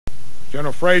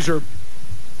General Fraser,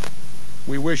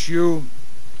 we wish you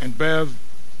and Bev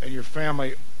and your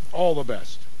family all the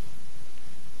best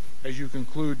as you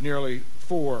conclude nearly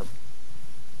 4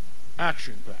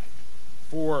 action-packed,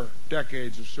 4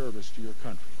 decades of service to your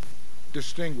country,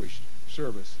 distinguished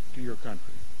service to your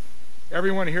country.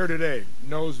 Everyone here today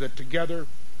knows that together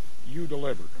you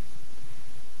delivered.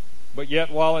 But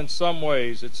yet, while in some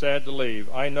ways it's sad to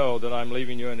leave, I know that I'm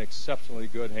leaving you in exceptionally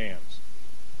good hands.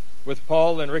 With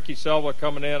Paul and Ricky Selva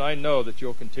coming in, I know that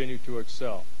you'll continue to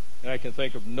excel. And I can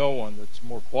think of no one that's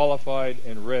more qualified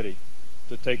and ready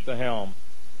to take the helm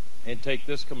and take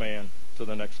this command to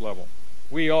the next level.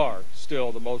 We are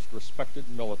still the most respected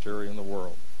military in the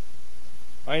world.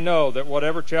 I know that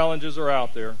whatever challenges are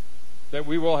out there, that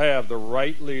we will have the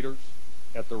right leaders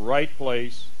at the right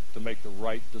place to make the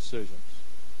right decisions.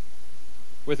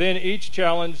 Within each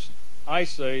challenge, I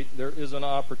say there is an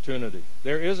opportunity.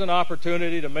 There is an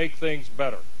opportunity to make things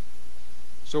better.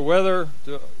 So whether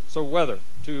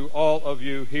to all of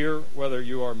you here, whether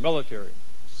you are military,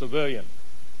 civilian,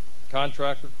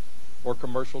 contractor, or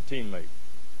commercial teammate,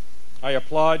 I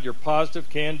applaud your positive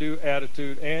can-do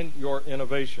attitude and your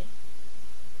innovation.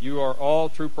 You are all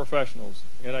true professionals,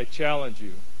 and I challenge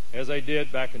you, as I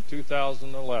did back in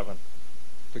 2011,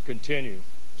 to continue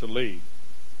to lead.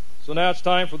 So now it's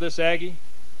time for this Aggie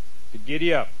to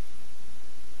giddy up.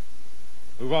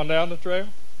 Move on down the trail.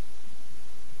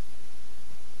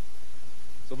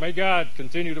 So may God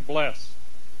continue to bless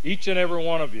each and every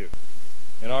one of you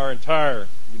and our entire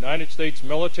United States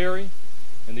military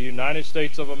and the United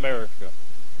States of America.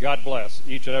 God bless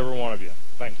each and every one of you.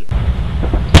 Thank you.